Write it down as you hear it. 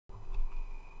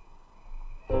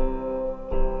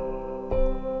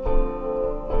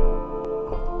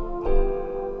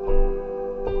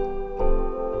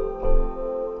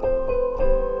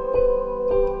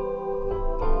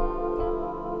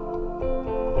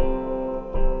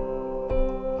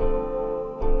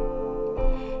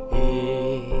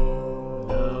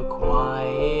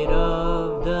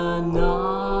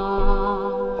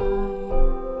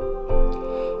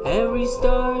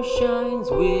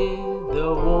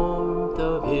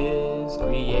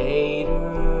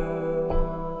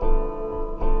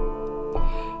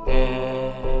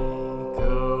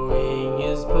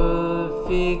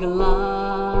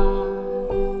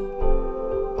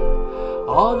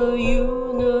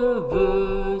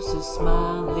universe is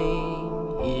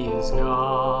smiling, he is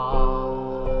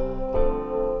God.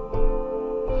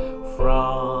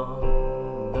 From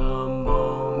the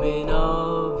moment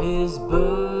of his birth,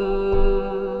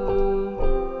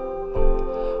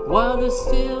 while the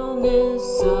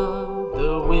stillness of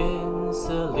the wind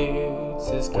salutes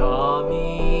his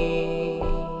coming,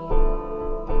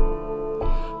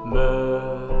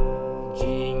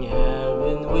 merging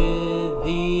heaven with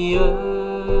the earth,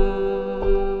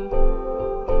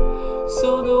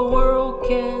 so the world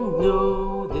can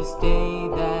know this day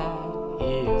that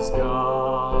he is God.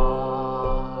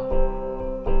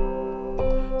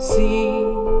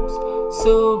 Seems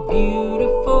so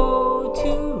beautiful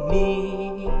to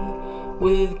me,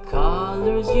 with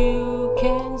colors you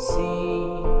can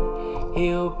see.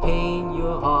 He'll paint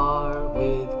your heart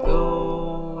with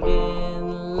gold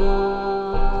and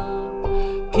love.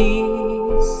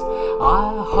 Peace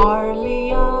I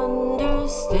hardly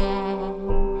understand,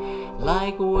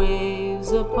 like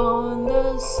waves upon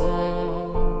the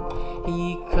sand,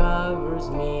 he covers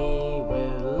me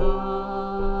with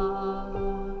love.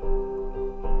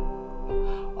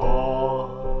 All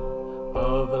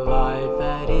of life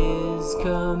at his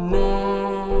command,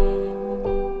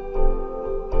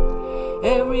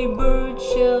 every bird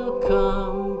shall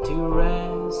come to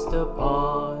rest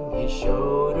upon his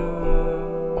shoulder.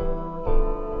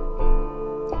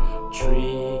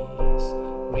 Trees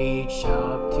reach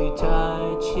up to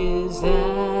touch his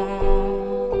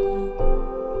hand,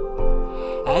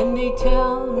 and they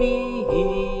tell me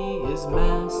he is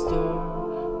master,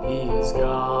 he is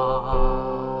God.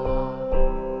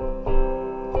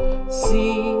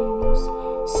 Seems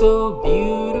so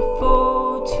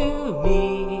beautiful to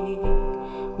me,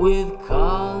 with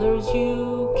colors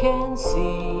you can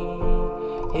see.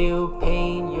 He'll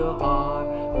paint your heart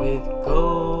with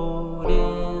gold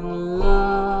and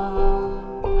love.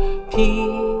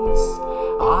 Peace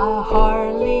I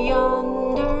hardly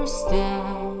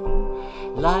understand,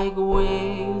 like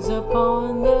waves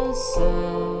upon the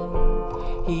sand,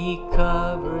 he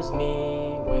covers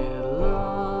me with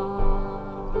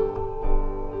love.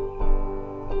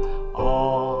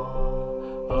 All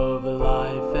of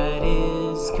life at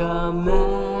his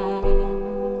command,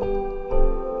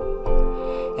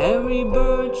 every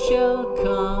bird shall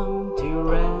come to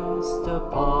rest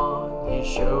upon his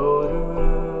shoulder.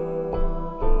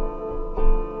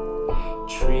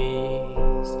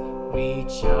 Trees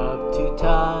reach up to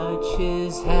touch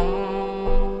his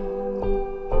hand,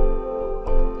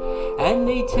 and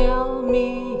they tell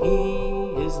me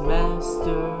he is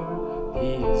master,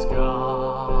 he is God.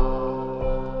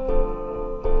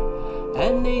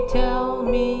 And they tell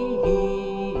me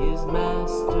he is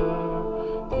master,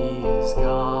 he is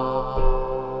God.